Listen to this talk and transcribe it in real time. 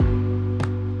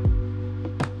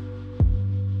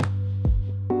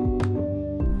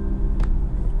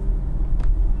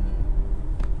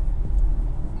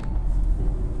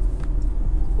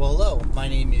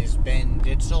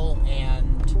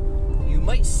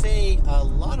say a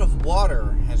lot of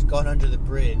water has gone under the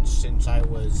bridge since I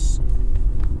was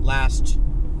last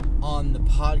on the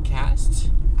podcast,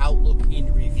 Outlook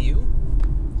in Review.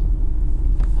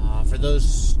 For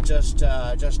those just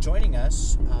joining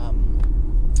us,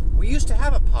 we used to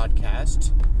have a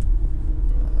podcast.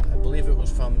 I believe it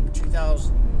was from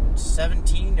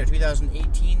 2017 or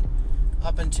 2018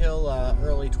 up until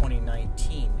early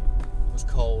 2019. It was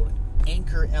called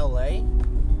Anchor LA.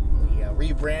 We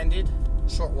rebranded a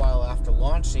short while after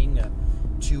launching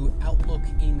to Outlook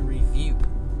in Review.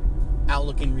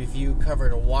 Outlook in Review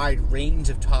covered a wide range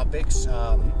of topics,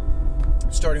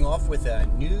 starting off with a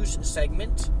news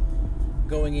segment,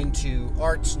 going into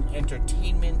arts and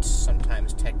entertainment,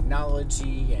 sometimes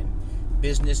technology and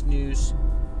business news,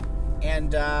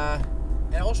 and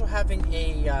also having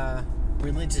a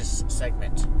religious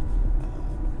segment.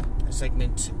 A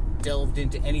segment delved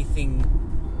into anything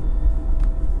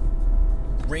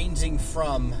ranging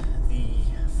from the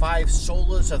 5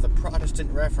 solas of the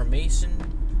Protestant Reformation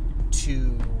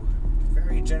to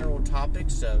very general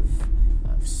topics of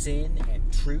sin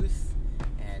and truth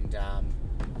and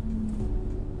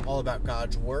all about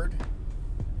God's Word.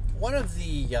 One of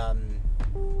the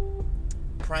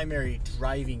primary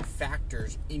driving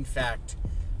factors, in fact,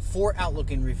 for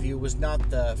Outlook in Review was not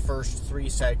the first 3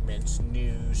 segments,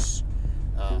 news,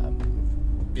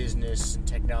 business and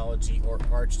technology, or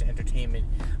arts and entertainment,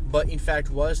 but in fact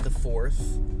was the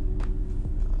 4th,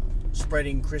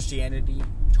 spreading Christianity,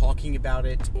 talking about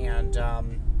it, and a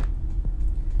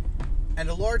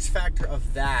large factor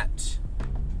of that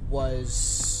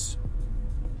was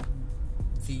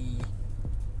the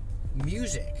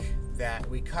music that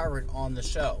we covered on the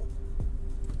show.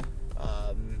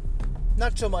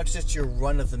 Not so much just your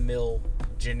run-of-the-mill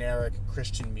generic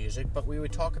Christian music, but we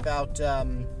would talk about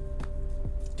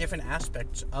different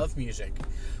aspects of music.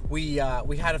 We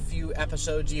had a few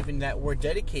episodes even that were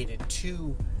dedicated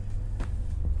to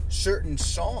certain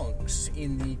songs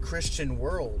in the Christian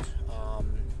world,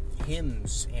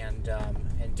 hymns and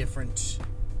different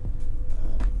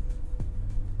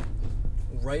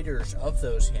writers of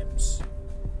those hymns.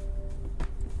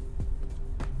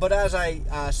 But as I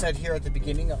said here at the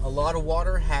beginning, a lot of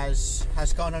water has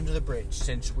gone under the bridge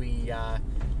since we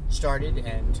started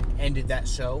and ended that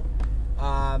show.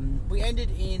 We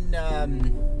ended in, I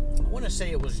want to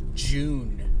say it was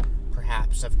June,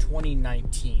 perhaps, of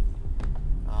 2019.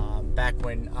 Back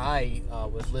when I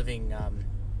was living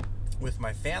with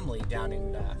my family down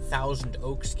in Thousand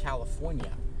Oaks,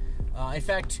 California. In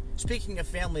fact, speaking of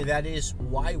family, that is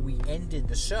why we ended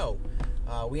the show.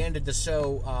 We ended the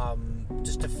show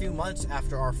just a few months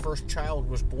after our first child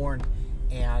was born,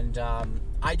 and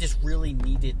I just really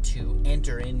needed to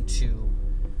enter into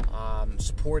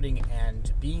supporting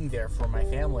and being there for my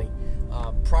family.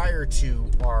 Prior to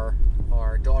our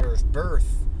daughter's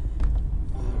birth,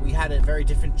 we had a very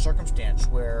different circumstance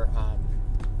where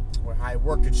I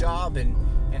worked a job and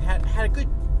had a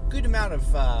good amount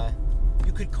of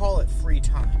you could call it free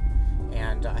time,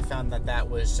 and I found that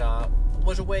was a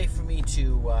way for me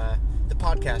to the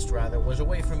podcast rather was a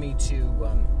way for me to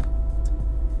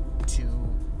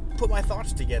put my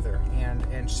thoughts together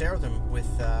and share them with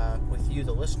you,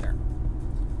 the listener.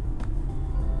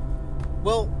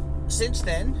 Well, since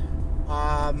then,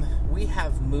 we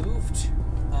have moved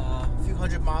a few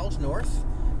hundred miles north.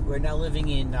 We're now living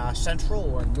in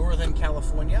central or northern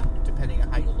California, depending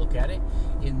on how you look at it,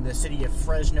 in the city of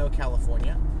Fresno,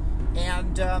 California.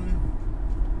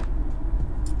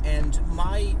 And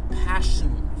my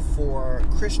passion for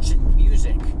Christian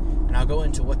music, and I'll go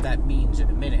into what that means in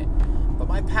a minute, but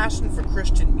my passion for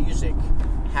Christian music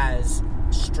has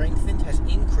strengthened, has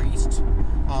increased,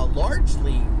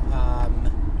 largely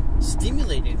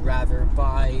stimulated rather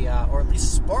by, or at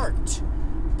least sparked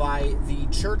by the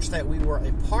church that we were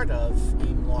a part of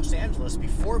in Los Angeles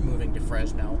before moving to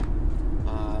Fresno,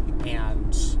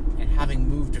 and having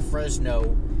moved to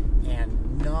Fresno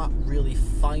and not really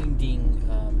finding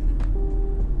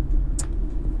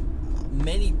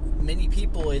many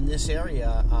people in this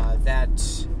area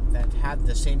that had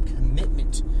the same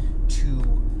commitment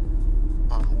to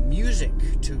music,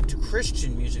 to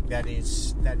Christian music that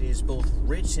is both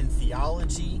rich in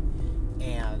theology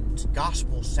and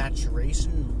gospel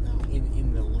saturation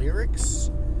in the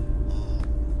lyrics.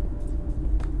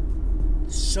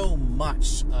 So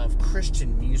much of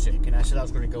Christian music, and I said I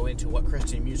was going to go into what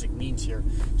Christian music means here.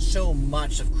 So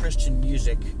much of Christian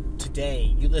music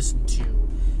today, you listen to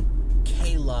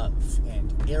K-Love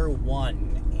and Air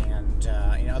One, and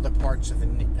in other parts of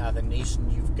the nation,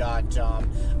 you've got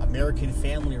American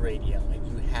Family Radio, and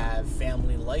you have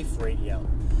Family Life Radio.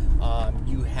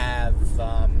 You have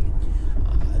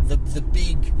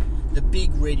the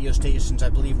big radio stations. I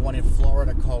believe one in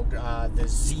Florida called the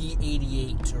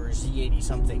Z88 or Z80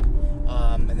 something,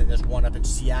 and then there's one up in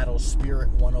Seattle, Spirit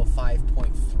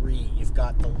 105.3. You've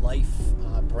got the Life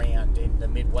brand in the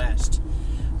Midwest.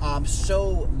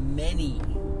 So many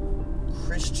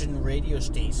Christian radio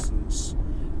stations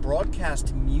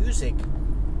broadcast music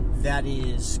that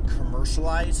is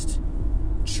commercialized,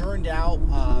 churned out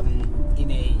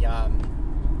in a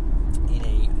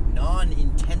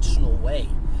non-intentional way.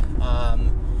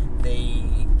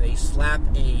 They slap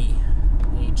a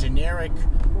generic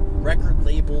record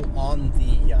label on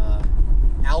the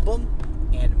album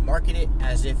and market it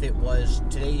as if it was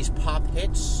today's pop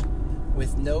hits,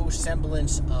 with no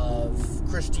semblance of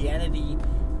Christianity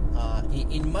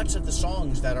in much of the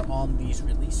songs that are on these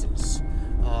releases.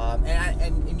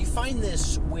 And you find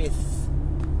this with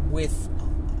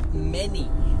many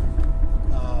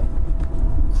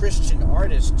Christian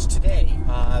artists today.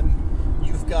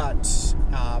 You've got,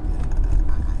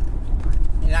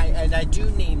 and I do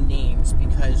name names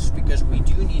because we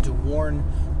do need to warn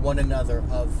one another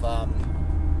of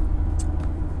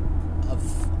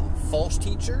false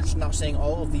teachers. I'm not saying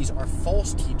all of these are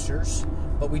false teachers,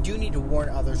 but we do need to warn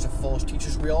others of false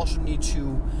teachers. We also need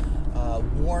to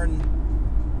warn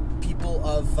people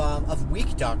of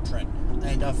weak doctrine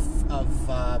and of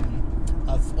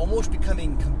almost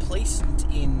becoming complacent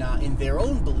in their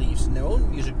own beliefs and their own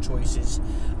music choices,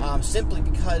 simply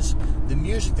because the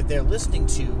music that they're listening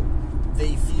to,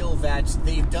 they feel that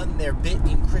they've done their bit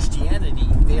in Christianity.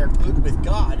 They are good with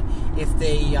God if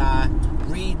they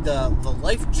read the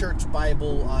Life Church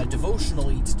Bible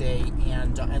devotional each day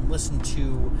and listen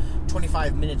to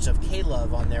 25 minutes of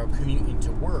K-Love on their commute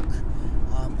into work.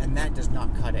 And that does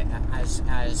not cut it. As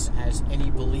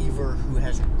any believer who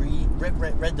has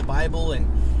read the Bible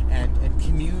and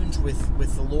communes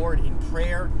with the Lord in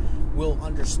prayer will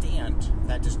understand,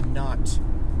 that does not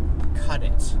cut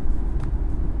it.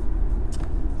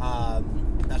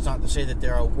 That's not to say that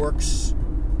there are works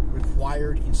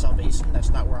required in salvation. That's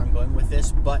not where I'm going with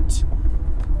this. But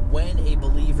when a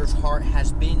believer's heart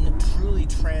has been truly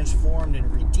transformed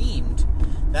and redeemed,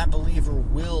 that believer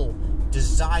will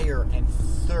desire and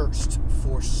thirst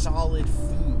for solid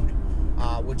food,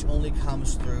 which only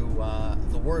comes through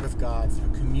the Word of God,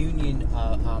 through communion,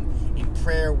 in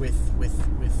prayer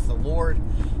with the Lord,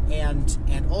 and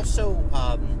also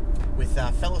with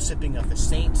fellowshipping of the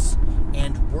saints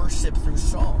and worship through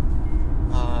song.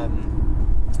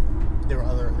 There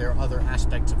are other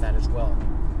aspects of that as well.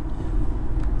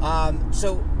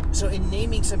 So in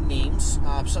naming some names,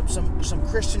 some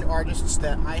Christian artists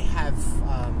that I have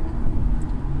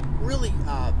really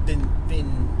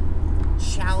been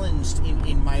challenged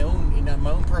in my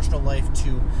own personal life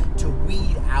to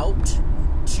weed out,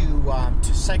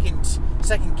 to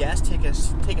second guess, take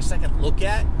a second look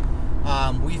at.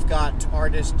 We've got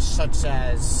artists such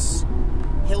as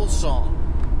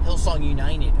Hillsong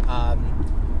United.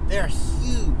 They're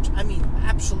huge. I mean,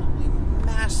 absolutely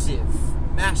massive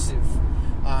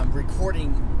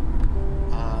recording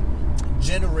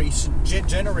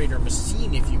generator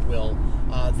machine, if you will.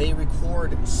 They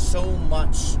record so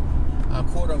much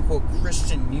quote-unquote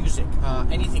Christian music,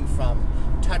 anything from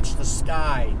Touch the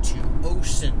Sky to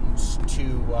Oceans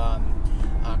to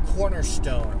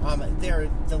Cornerstone.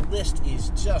 The list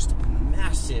is just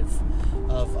massive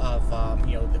of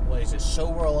what is it, So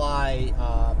Will I,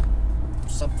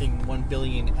 something 1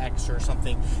 billion X or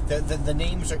something. The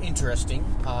names are interesting.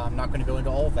 I'm not going to go into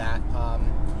all of that.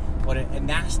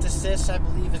 Anastasis, I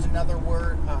believe, is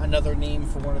another name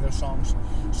for one of their songs.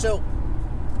 So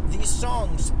these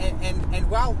songs, and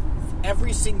while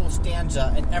every single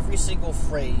stanza and every single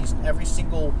phrase, every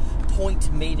single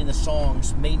point made in the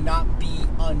songs may not be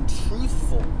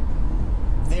untruthful,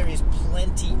 there is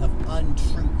plenty of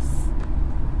untruth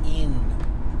in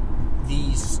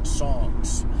these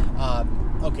songs.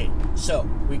 Okay, so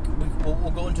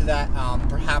we'll go into that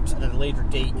perhaps at a later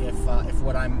date if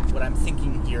what I'm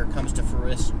thinking here comes to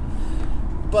fruition.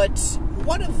 But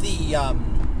one of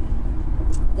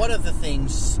the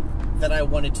things that I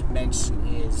wanted to mention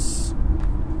is,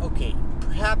 okay,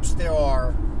 perhaps there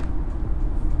are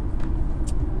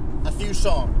a few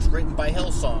songs written by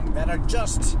Hillsong that are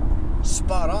just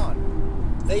spot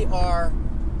on. They are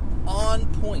on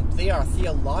point. They are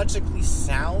theologically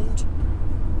sound.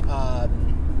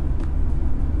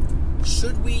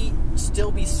 Should we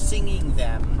still be singing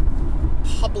them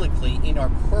publicly in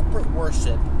our corporate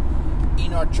worship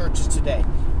in our churches today?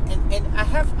 And I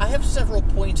have several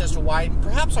points as to why.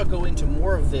 Perhaps I'll go into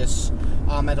more of this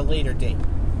at a later date.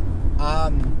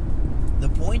 The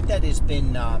point that has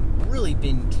been really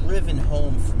been driven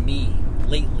home for me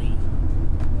lately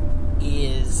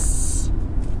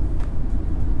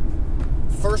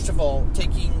first of all,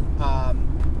 taking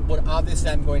what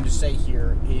obviously I'm going to say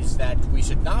here is that we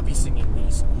should not be singing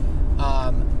these.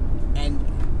 And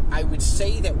I would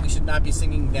say that we should not be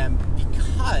singing them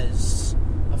because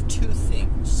of two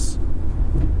things.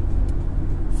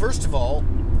 First of all,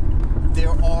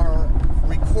 there are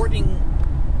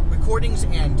recordings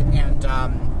and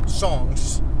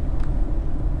songs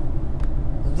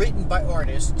written by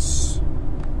artists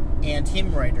and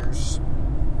hymn writers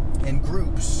and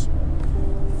groups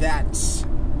that,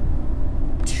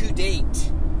 to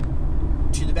date,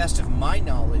 to the best of my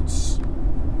knowledge,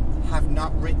 have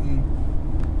not written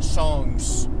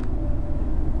songs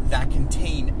that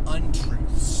contain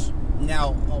untruths.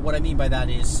 Now, what I mean by that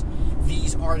is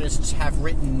these artists have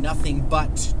written nothing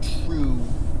but true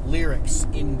lyrics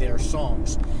in their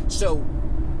songs. So,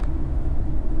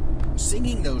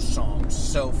 singing those songs,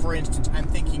 so for instance, I'm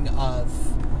thinking of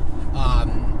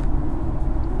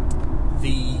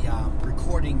the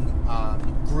recording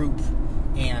group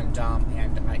and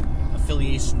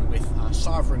affiliation with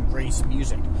Sovereign Grace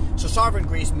Music. So Sovereign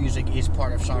Grace Music is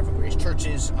part of Sovereign Grace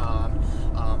Churches,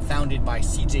 founded by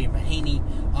C.J. Mahaney.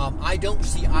 I don't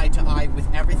see eye to eye with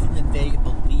everything that they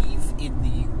believe in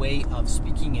the way of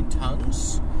speaking in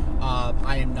tongues.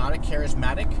 I am not a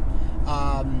charismatic.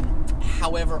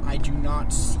 However, I do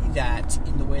not see that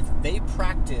in the way that they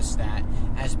practice that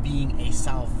as being a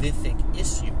salvific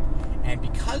issue. And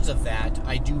because of that,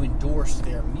 I do endorse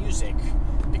their music,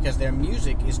 because their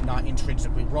music is not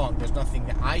intrinsically wrong. There's nothing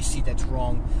that I see that's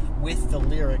wrong with the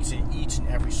lyrics in each and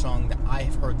every song that I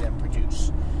have heard them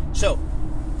produce. So,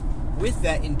 with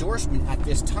that endorsement at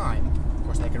this time, of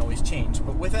course that can always change,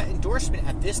 but with that endorsement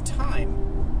at this time,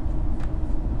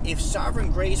 if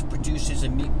Sovereign Grace produces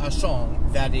a song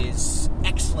that is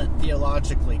excellent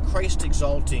theologically,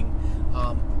 Christ-exalting,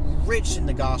 rich in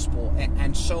the gospel,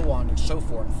 and so on and so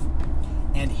forth,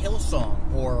 and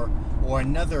Hillsong or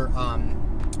another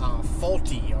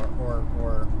faulty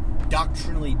or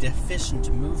doctrinally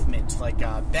deficient movement like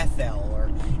Bethel or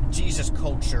Jesus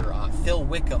Culture, Phil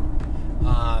Wickham,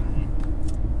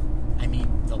 I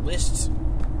mean, the list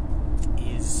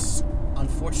is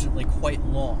unfortunately quite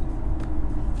long.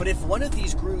 But if one of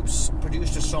these groups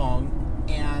produced a song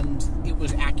and it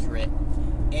was accurate,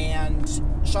 and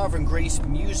Sovereign Grace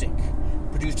Music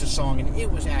produced a song and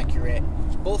it was accurate,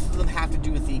 both of them have to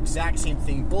do with the exact same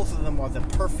thing. Both of them are the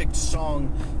perfect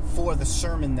song for the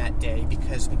sermon that day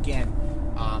because, again,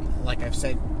 like I've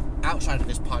said outside of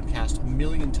this podcast a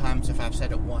million times if I've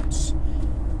said it once,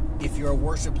 if you're a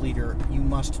worship leader, you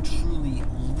must truly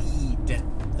lead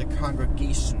the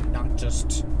congregation, not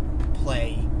just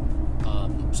play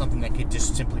something that could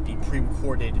just simply be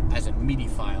pre-recorded as a MIDI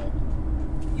file.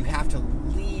 You have to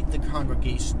lead the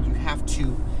congregation. You have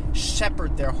to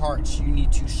shepherd their hearts. You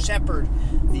need to shepherd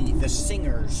the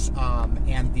singers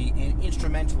and the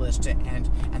instrumentalists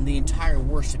and the entire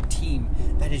worship team.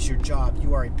 That is your job.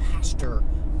 You are a pastor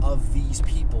of these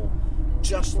people,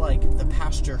 just like the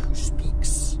pastor who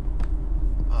speaks.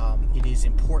 It is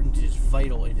important. It is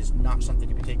vital. It is not something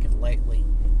to be taken lightly.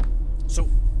 So,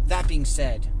 that being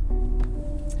said,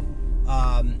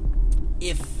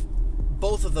 if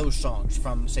both of those songs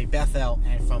from, say, Bethel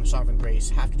and from Sovereign Grace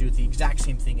have to do with the exact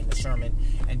same thing in the sermon,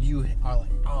 and you are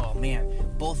like, oh man,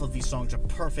 both of these songs are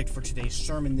perfect for today's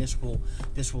sermon. This will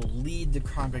lead the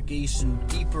congregation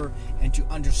deeper and to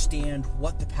understand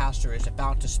what the pastor is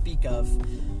about to speak of.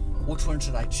 Which one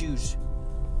should I choose?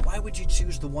 Why would you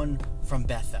choose the one from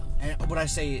Bethel? And what I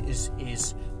say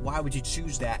is why would you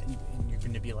choose that? And you're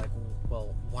going to be like,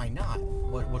 well, why not?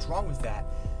 What's wrong with that?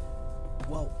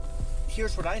 Well,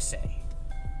 here's what I say.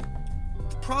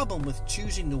 The problem with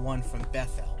choosing the one from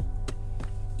Bethel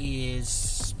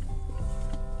is,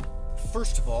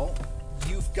 first of all,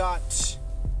 you've got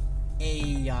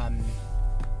a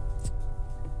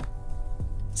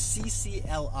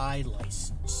CCLI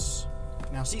license.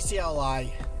 Now,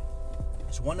 CCLI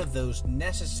is one of those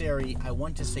necessary, I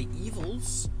want to say,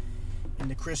 evils in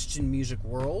the Christian music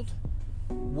world,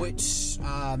 which,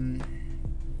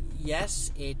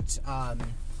 yes, it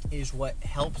is what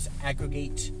helps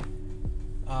aggregate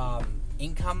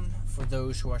income for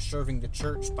those who are serving the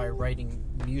church by writing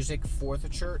music for the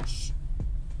church.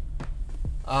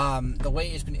 The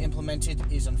way it's been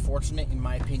implemented is unfortunate, in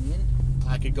my opinion.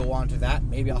 I could go on to that.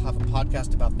 Maybe I'll have a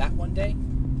podcast about that one day.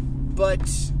 But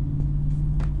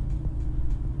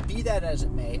be that as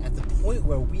it may, at the point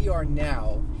where we are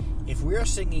now, if we are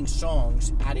singing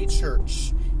songs at a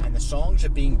church and the songs are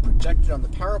being projected on the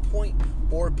PowerPoint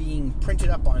or being printed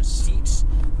up on seats,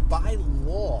 by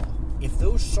law, if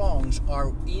those songs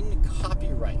are in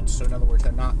copyright, so in other words,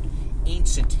 they're not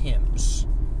ancient hymns,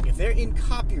 if they're in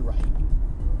copyright,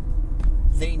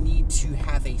 they need to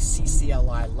have a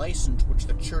CCLI license, which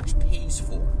the church pays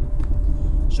for.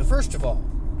 So first of all,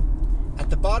 at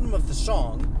the bottom of the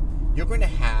song, you're going to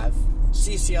have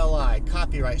CCLI,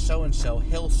 copyright so-and-so,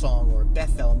 Hillsong, or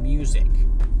Bethel Music.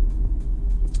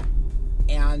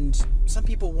 And some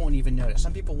people won't even notice.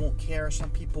 Some people won't care. Some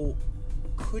people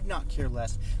could not care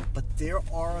less. But there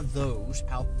are those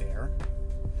out there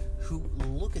who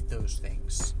look at those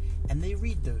things and they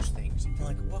read those things and they're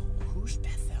like, well, who's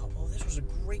Bethel? Oh, this was a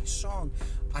great song.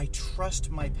 I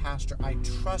trust my pastor. I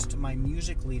trust my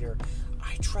music leader.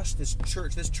 I trust this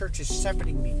church. This church is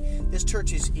shepherding me. This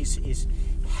church is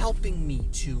helping me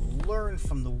to learn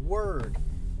from the Word.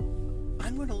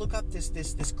 I'm going to look up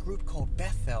this group called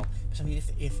Bethel. I mean,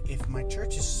 if my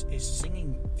church is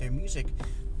singing their music,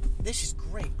 this is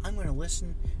great. I'm going to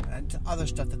listen to other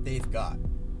stuff that they've got.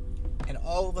 And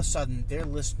all of a sudden, they're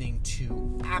listening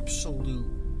to absolute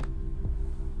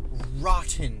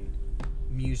rotten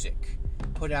music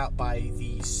put out by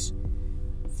these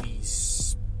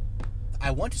I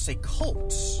want to say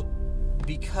cults,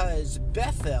 because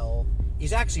Bethel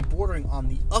is actually bordering on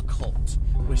the occult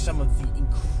with some of the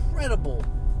incredible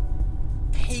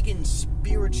pagan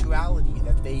spirituality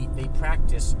that they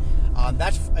practice.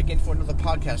 That's, again, for another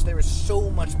podcast. There is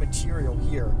so much material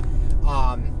here.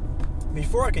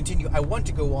 Before I continue, I want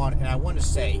to go on and I want to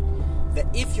say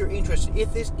that if you're interested,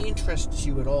 if this interests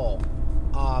you at all,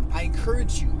 I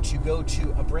encourage you to go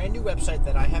to a brand new website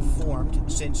that I have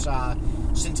formed since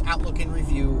Outlook and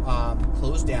Review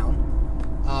closed down.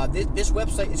 This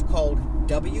website is called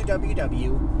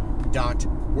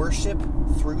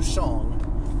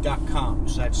www.worshipthroughsong.com.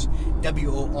 So that's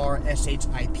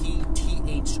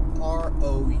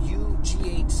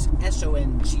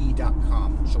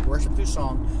worshipthroughsong.com. So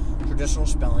worshipthroughsong, traditional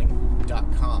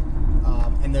spelling.com.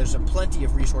 And there's plenty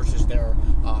of resources there.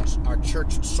 Our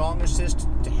church Song Assist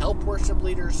to help worship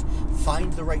leaders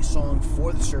find the right song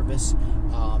for the service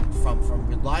from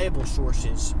reliable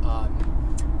sources,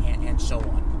 and so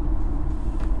on.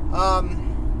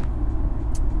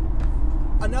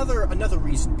 Another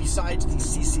reason besides the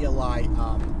CCLI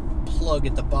plug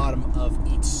at the bottom of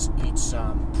each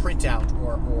printout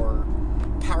or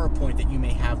PowerPoint that you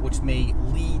may have, which may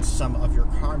lead some of your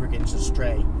congregants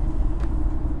astray.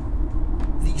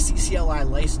 The CCLI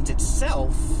license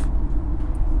itself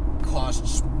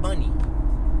costs money.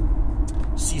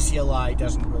 CCLI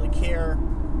doesn't really care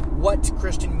what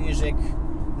Christian music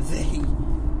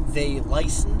they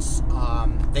license.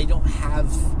 They don't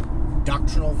have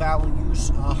doctrinal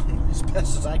values, as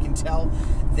best as I can tell.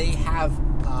 They have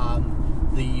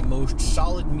the most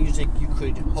solid music you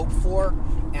could hope for,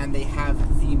 and they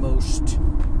have the most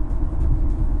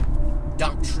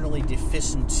doctrinally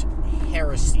deficient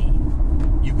heresy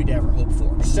you could ever hope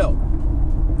for. So,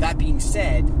 that being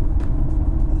said,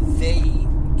 they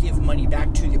give money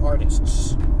back to the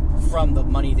artists from the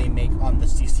money they make on the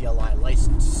CCLI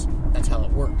license. That's how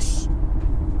it works.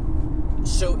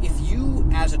 So if you,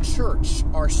 as a church,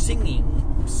 are singing,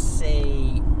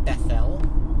 say, Bethel,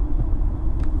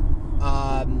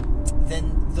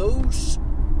 then those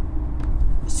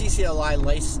CCLI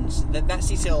license, that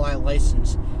CCLI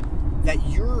license that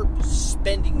you're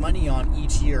spending money on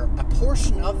each year, a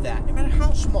portion of that, no matter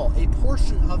how small, a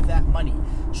portion of that money,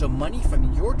 so money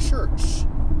from your church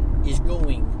is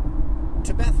going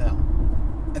to Bethel.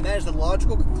 And that is the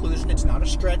logical conclusion. It's not a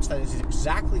stretch. That is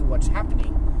exactly what's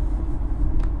happening.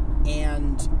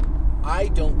 And I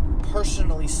don't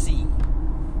personally see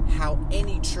how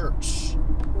any church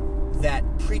that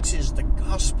preaches the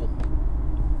gospel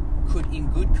could,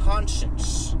 in good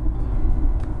conscience,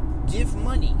 give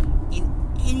money in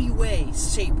any way,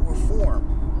 shape, or form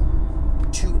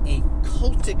to a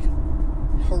cultic,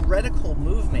 heretical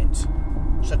movement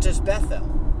such as Bethel,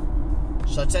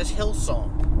 such as Hillsong.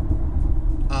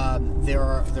 There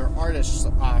are artists,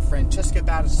 Francesca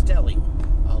Battistelli,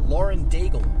 Lauren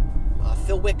Daigle,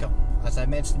 Phil Wickham, as I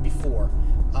mentioned before.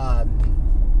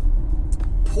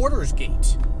 Porter's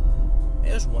Gate.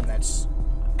 There's one that's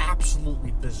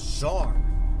absolutely bizarre.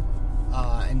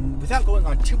 And without going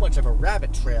on too much of a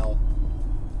rabbit trail,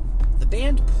 the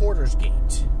band Porter's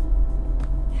Gate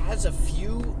has a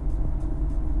few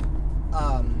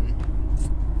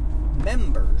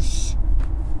members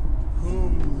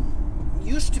whom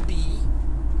used to be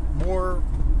more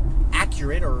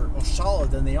accurate or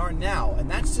solid than they are now, and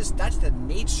that's the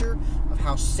nature of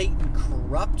how Satan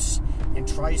corrupts and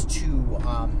tries to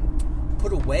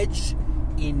put a wedge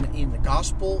in the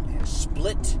gospel and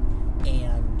split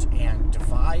and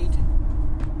divide.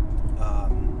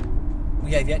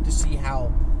 We have yet to see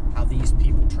how these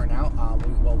people turn out.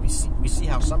 We see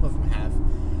how some of them have,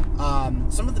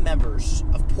 some of the members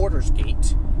of Porter's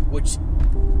Gate, which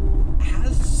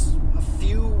has a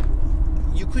few,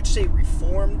 you could say,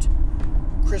 Reformed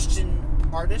Christian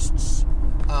artists.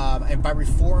 And by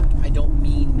Reformed, I don't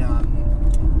mean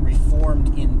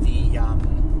Reformed in the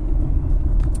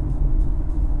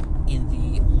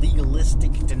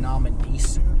legalistic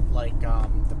denomination, like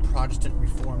the Protestant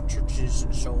Reformed churches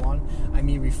and so on. I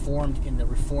mean Reformed in the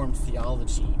Reformed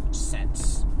theology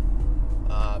sense.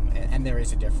 And there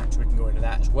is a difference. We can go into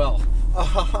that as well.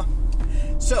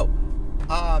 So,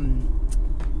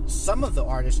 some of the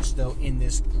artists, though, in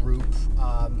this group,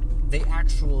 they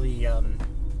actually,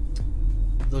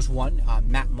 there's one,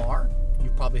 Matt Maher.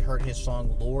 You've probably heard his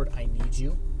song, Lord, I Need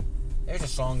You. There's a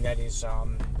song that is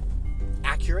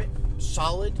accurate,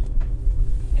 solid,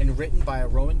 and written by a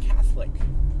Roman Catholic.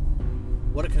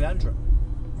 What a conundrum.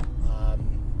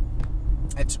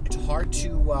 It's hard to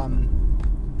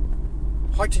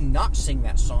not sing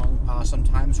that song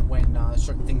sometimes when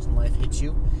certain things in life hit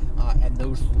you, and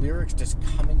those lyrics just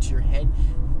come into your head,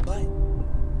 but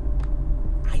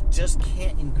I just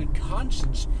can't in good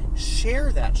conscience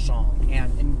share that song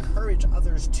and encourage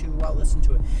others to listen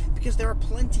to it, because there are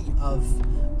plenty of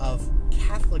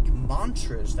Catholic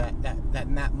mantras that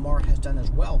Matt Maher has done as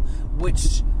well,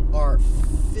 which are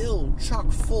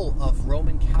chock full of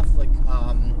Roman Catholic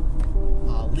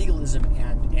legalism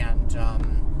and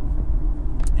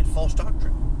false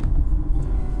doctrine.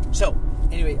 So,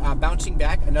 anyway, bouncing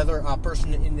back, another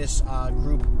person in this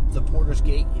group, the Porter's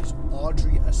Gate, is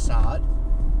Audrey Assad.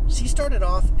 She started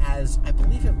off as, I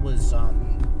believe it was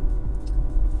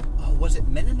it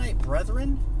Mennonite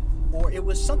Brethren? Or it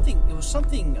was something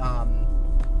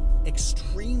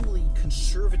extremely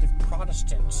conservative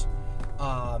Protestant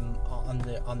on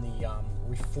the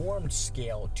Reformed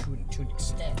scale to an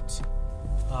extent.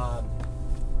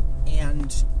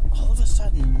 And all of a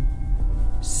sudden,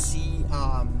 she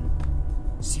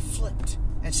flipped,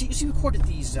 and she recorded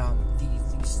these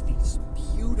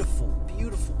beautiful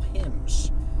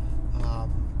hymns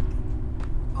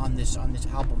on this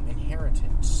album,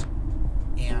 Inheritance,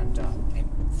 and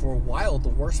for a while, the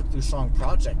Worship Through Song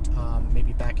project,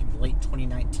 maybe back in late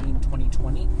 2019,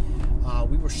 2020,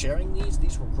 we were sharing these.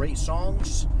 These were great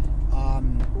songs.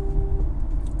 And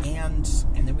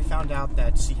then we found out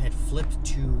that she had flipped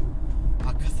to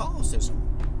Catholicism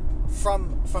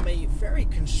from a very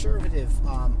conservative,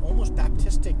 almost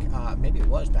Baptistic, maybe it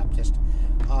was Baptist,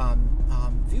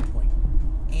 viewpoint,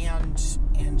 and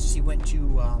she went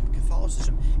to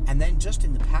Catholicism, and then just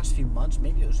in the past few months,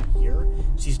 maybe it was a year,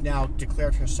 she's now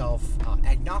declared herself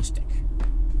agnostic,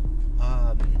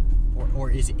 or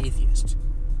is atheist.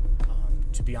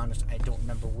 To be honest, I don't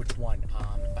remember which one,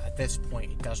 but at this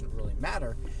point, it doesn't really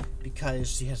matter, because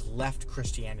she has left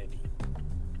Christianity.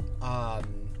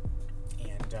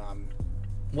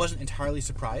 Wasn't entirely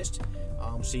surprised,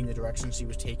 seeing the direction she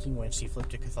was taking when she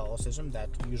flipped to Catholicism. That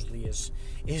usually is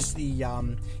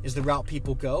the route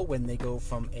people go when they go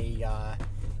from a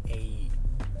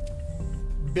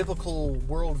biblical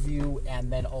worldview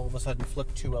and then all of a sudden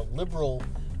flip to a liberal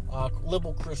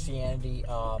Christianity.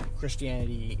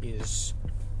 Christianity is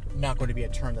not going to be a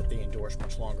term that they endorse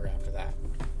much longer after that.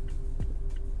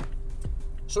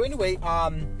 So anyway,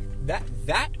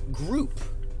 that group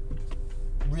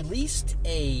released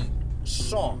a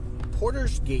song.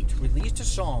 Porter's Gate released a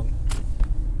song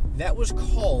that was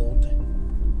called,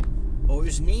 or it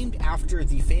was named after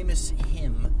the famous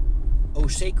hymn, O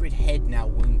Sacred Head Now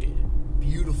Wounded.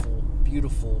 Beautiful,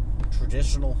 beautiful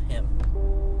traditional hymn.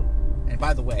 And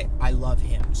by the way, I love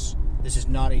hymns. This is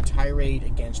not a tirade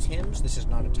against hymns. This is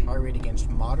not a tirade against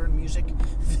modern music.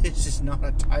 This is not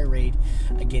a tirade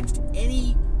against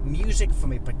any music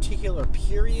from a particular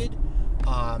period,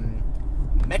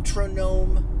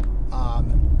 metronome,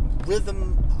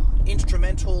 rhythm,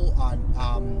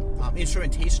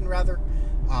 instrumentation rather.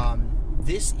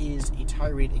 This is a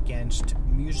tirade against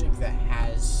music that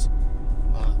has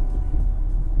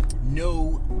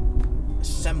no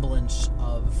semblance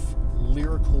of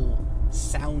lyrical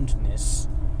soundness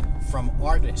from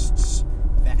artists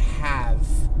that have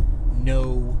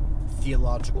no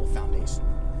theological foundation.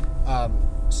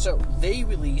 So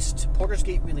Porter's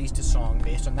Gate released a song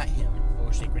based on that hymn,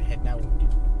 O Sacred Head Now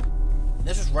Wounded. And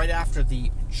this was right after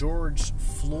the George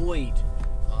Floyd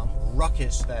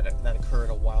ruckus that occurred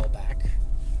a while back.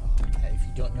 If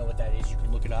you don't know what that is, you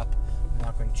can look it up. I'm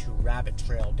not going to rabbit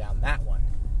trail down that one.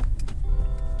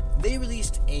 They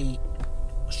released a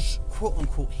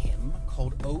quote-unquote hymn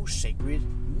called O Sacred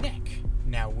Neck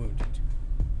Now Wounded.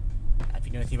 If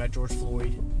you know anything about George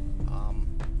Floyd,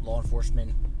 law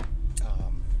enforcement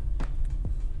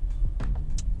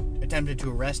attempted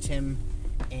to arrest him,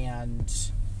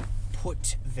 and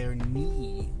put their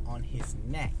knee on his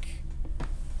neck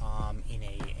in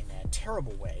a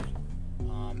terrible way,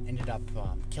 ended up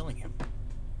killing him.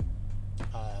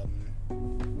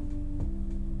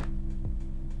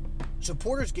 So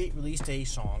Porter's Gate released a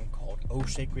song called "O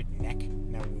Sacred Neck,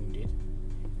 Now Wounded,"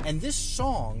 and this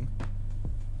song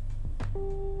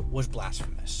was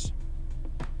blasphemous.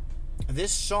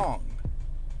 This song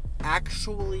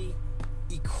actually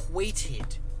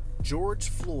equated George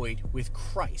Floyd with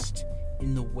Christ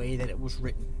in the way that it was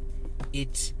written.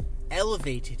 It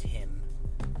elevated him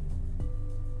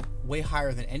way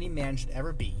higher than any man should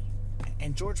ever be.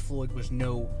 And George Floyd was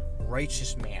no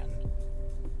righteous man.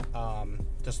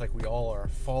 Just like we all are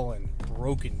fallen,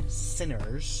 broken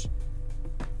sinners.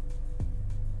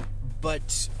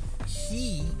 But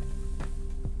he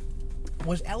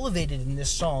was elevated in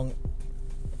this song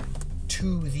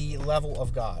to the level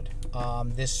of God.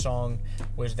 This song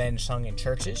was then sung in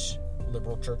churches,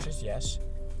 liberal churches, yes.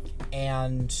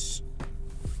 And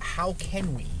how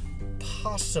can we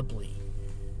possibly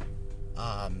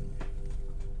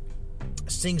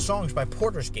sing songs by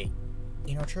Porter's Gate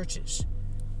in our churches?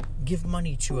 Give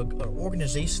money to an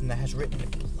organization that has written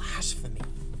blasphemy.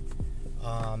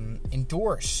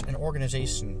 Endorse an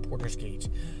organization, Porter's Gate,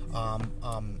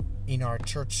 in our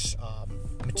church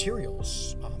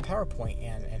materials, PowerPoint,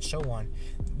 and so on,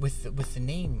 with the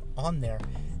name on there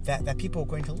that people are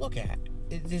going to look at.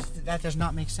 That does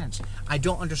not make sense. I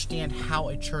don't understand how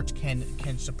a church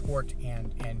can support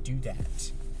and do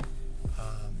that.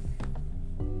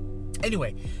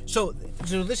 Anyway, so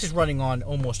this is running on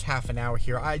almost half an hour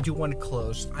here. I do want to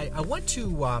close. I want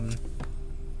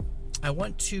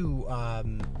to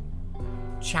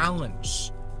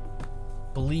challenge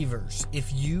believers.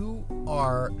 If you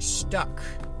are stuck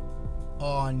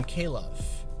on K-Love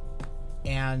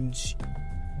and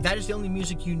that is the only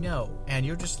music you know, and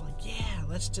you're just like, yeah,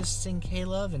 let's just sing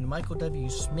K-Love and Michael W.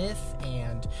 Smith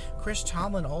and Chris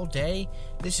Tomlin all day.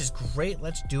 This is great.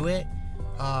 Let's do it.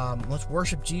 Let's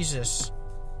worship Jesus.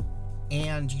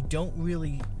 And you don't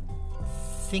really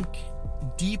think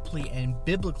deeply and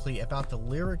biblically about the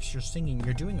lyrics you're singing,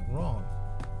 you're doing it wrong.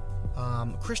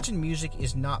 Christian music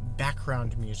is not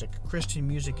background music. Christian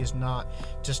music is not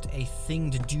just a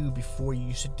thing to do before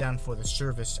you sit down for the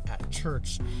service at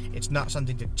church. It's not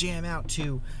something to jam out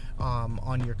to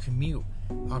on your commute.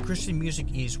 Christian music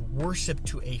is worship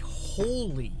to a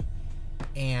holy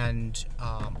and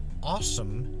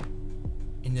awesome,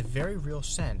 in the very real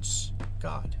sense,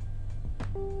 God.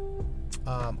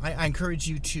 I encourage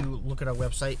you to look at our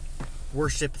website,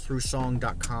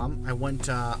 worshipthroughsong.com. I want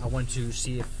to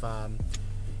see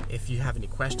if you have any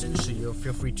questions, so you'll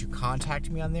feel free to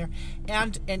contact me on there.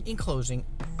 And in closing,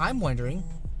 I'm wondering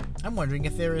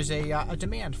if there is a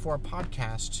demand for a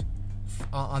podcast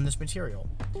on this material.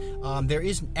 There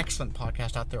is an excellent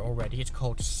podcast out there already. It's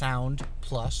called Sound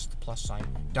Plus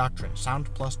Doctrine.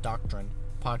 Sound Plus Doctrine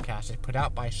podcast. It's put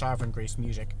out by Sovereign Grace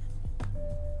Music.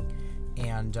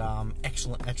 And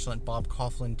excellent Bob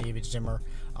Coughlin, David Zimmer,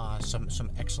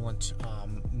 some excellent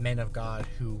men of God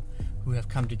who have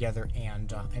come together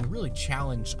and really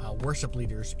challenge worship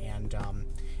leaders and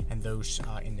those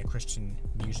in the Christian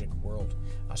music world,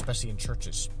 especially in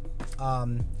churches.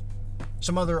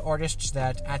 Some other artists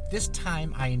that at this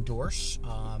time I endorse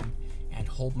and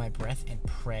hold my breath and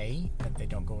pray that they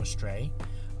don't go astray.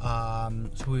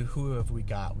 So who have we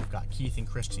got? We've got Keith and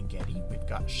Kristen Getty. We've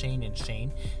got Shane and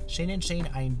Shane. Shane and Shane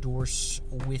I endorse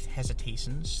with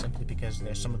hesitations, simply because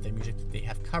there's some of the music that they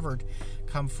have covered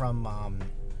come from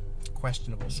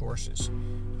questionable sources.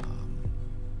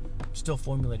 Still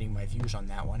formulating my views on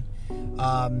that one.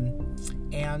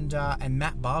 And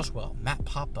Matt Boswell, Matt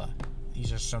Papa.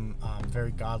 These are some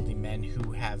very godly men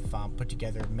who have put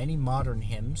together many modern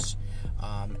hymns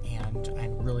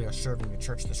and really are serving the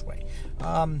church this way.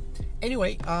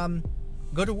 Anyway,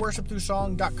 go to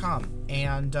worshipthroughsong.com,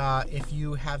 and if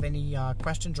you have any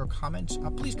questions or comments,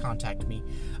 please contact me,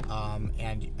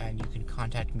 and you can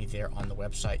contact me there on the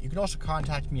website. You can also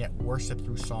contact me at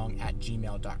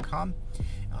worshipthroughsong@gmail.com.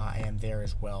 I am there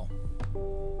as well.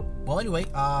 Well, anyway,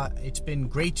 it's been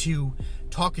great to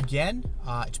talk again.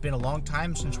 It's been a long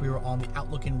time since we were on the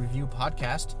Outlook in Review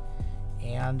podcast.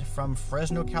 And from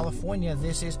Fresno, California,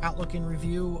 this is Outlook in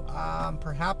Review,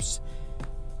 perhaps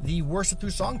the Worship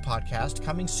Through Song podcast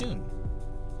coming soon.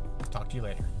 Talk to you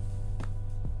later.